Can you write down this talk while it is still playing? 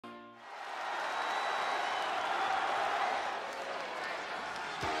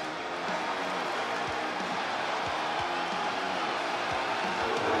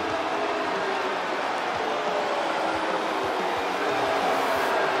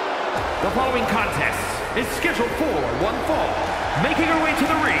The following contest is scheduled for one fall. Making her way to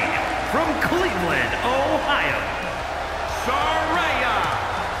the ring from Cleveland, Ohio, Saraya.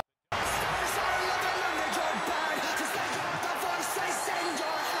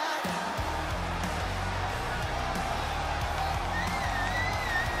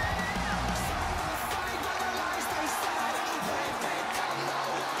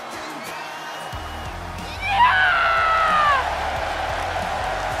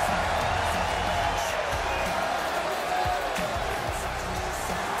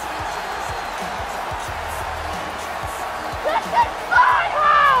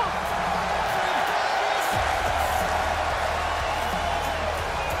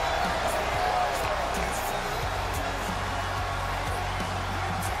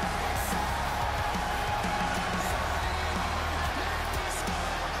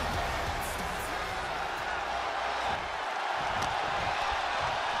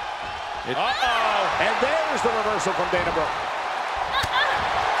 And there's the reversal from Dana Brooke.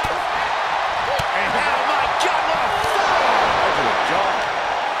 And oh my God, what a fall! To the jaw.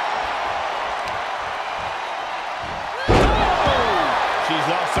 Oh! She's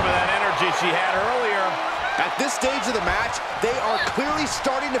lost some of that energy she had earlier. At this stage of the match, they are clearly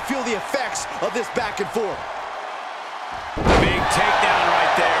starting to feel the effects of this back and forth. Big takedown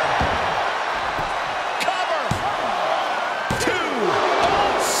right there.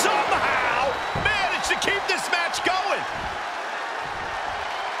 Keep this match going.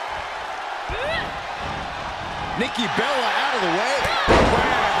 Nikki Bella out of the way.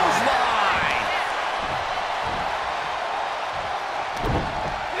 Line.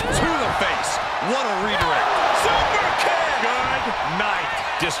 To the face. What a redirect. Super kick. Good night.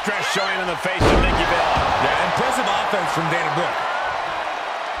 Distress showing in the face of Nikki Bella. Yeah, impressive offense from Dana Brooke.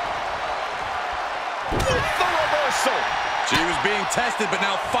 The reversal. She was being tested, but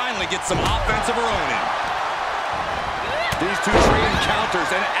now finally gets some offense of her own in. These two trade encounters,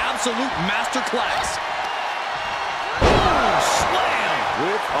 an absolute masterclass. Ooh, slam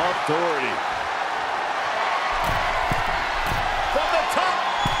With authority. from the top.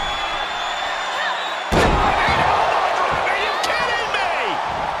 Are you kidding me?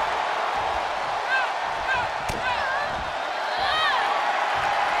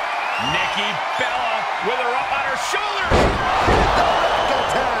 Nikki Bella with her up on her shoulders.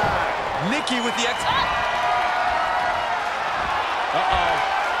 Nikki with the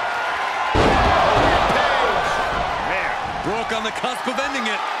Man, Brooke on the cusp of ending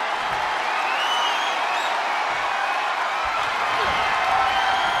it.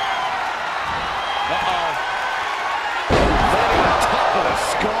 top of the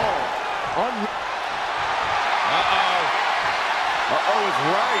skull. Is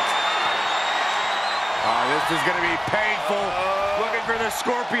right. This is going to be painful. Looking for the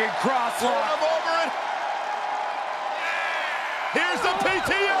Scorpion crosslock. over it. Here's the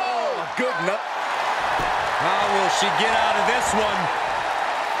PTO. Good enough. How will she get out of this one?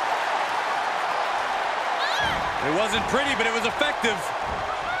 It wasn't pretty, but it was effective.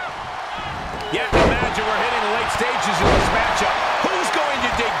 You have to imagine we're hitting the late stages of this matchup. Who's going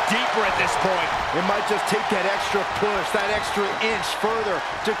to dig deeper at this point? It might just take that extra push, that extra inch further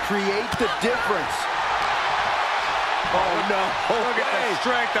to create the difference. Oh, no. Look at the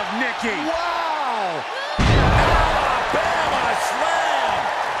strength of Nikki. Wow! Alabama slam!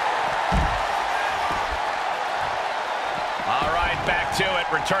 All right, back to it,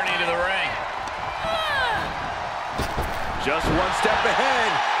 returning to the ring. Just one step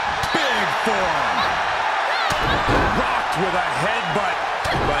ahead. Big form. Rocked with a headbutt,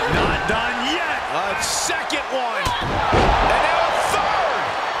 but not done yet. A second one. And now a third.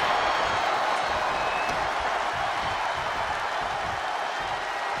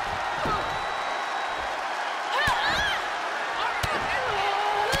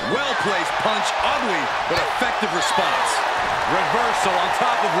 Well-placed punch, ugly, but effective response. Reversal on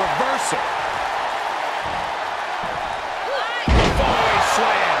top of reversal. Following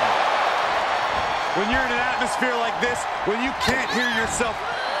slam. When you're in an atmosphere like this, when you can't hear yourself,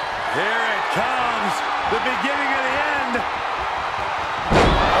 here it comes, the beginning of the end.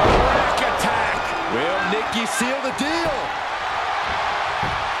 Rack attack. Will Nikki seal the deal?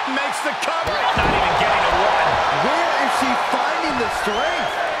 Makes the cover. Not even getting a one. Where is she finding the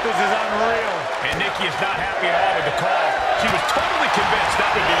strength? This is unreal. And Nikki is not happy at all with the call. She was totally convinced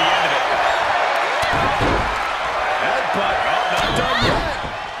that would be the end of it. Headbutt. Oh, not done yet.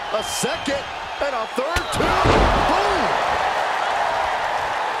 A second and a third, too. Boom!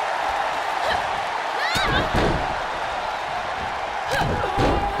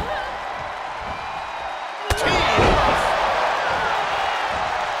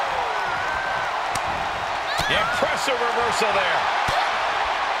 Impressive reversal there.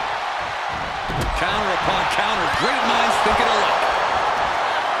 Counter upon counter. Great minds thinking alike.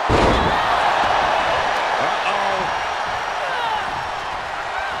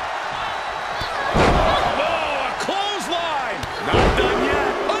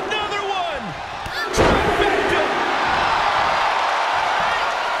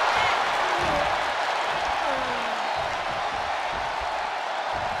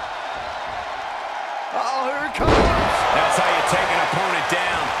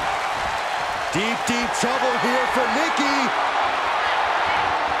 Deep trouble here for Nikki.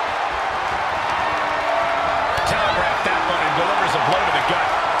 Telegraphed that one and delivers a blow to the gut.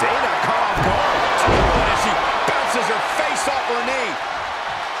 Dana caught off guard. Oh, as she bounces her face off her knee.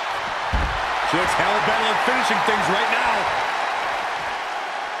 She looks hell-bent on finishing things right now.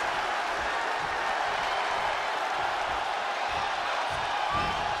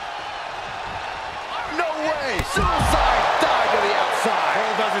 No way. Suicide dive to the outside.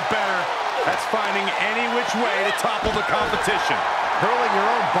 Cole does it better. That's finding any which way to topple the competition. Hurling your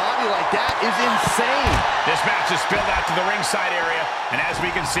own body like that is insane. This match is spilled out to the ringside area, and as we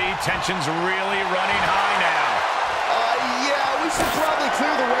can see, tension's really running high now. Yeah, we should probably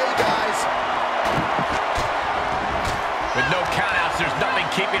clear the way, guys. With no countouts, there's nothing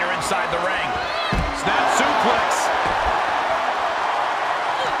keeping her inside the ring. Snap suplex.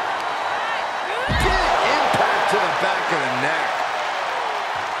 Big impact to the back of the neck.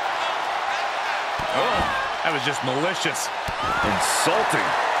 Oh, That was just malicious. Insulting.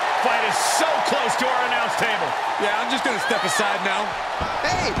 fight is so close to our announce table. Yeah, I'm just going to step aside now.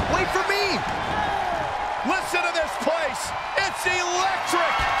 Hey, wait for me. Listen to this place. It's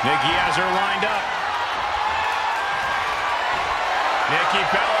electric. Nikki has her lined up. Nikki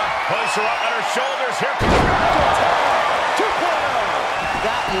Bella pulls her up on her shoulders. Here comes her. 2.0.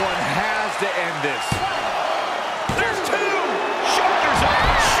 That one has to end this. There's two. Shoulders up.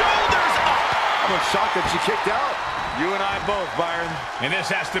 Shoulders up. I'm shocked that she kicked out. You and I both, Byron. And this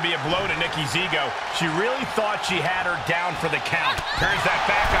has to be a blow to Nikki's ego. She really thought she had her down for the count. Turns that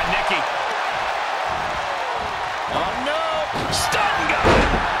back on Nikki. Oh, no. Stun gun.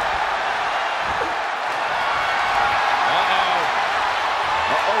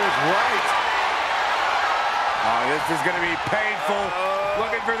 Uh-oh is right. Oh, this is going to be painful.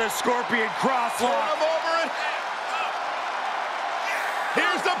 Looking for the Scorpion crosslock. Over it.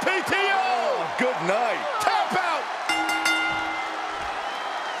 Here's the PTO. Oh, good night. Tap out.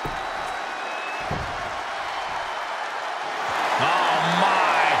 Oh,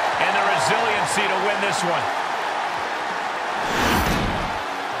 my. And the resiliency to win this one.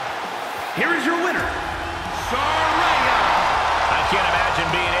 Here is your winner, Saraya. I can't imagine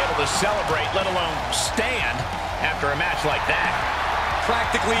being able to celebrate, let alone stand, after a match like that.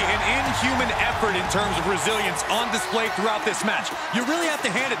 Practically an inhuman effort in terms of resilience on display throughout this match. You really have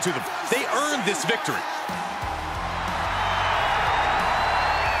to hand it to them. They earned this victory.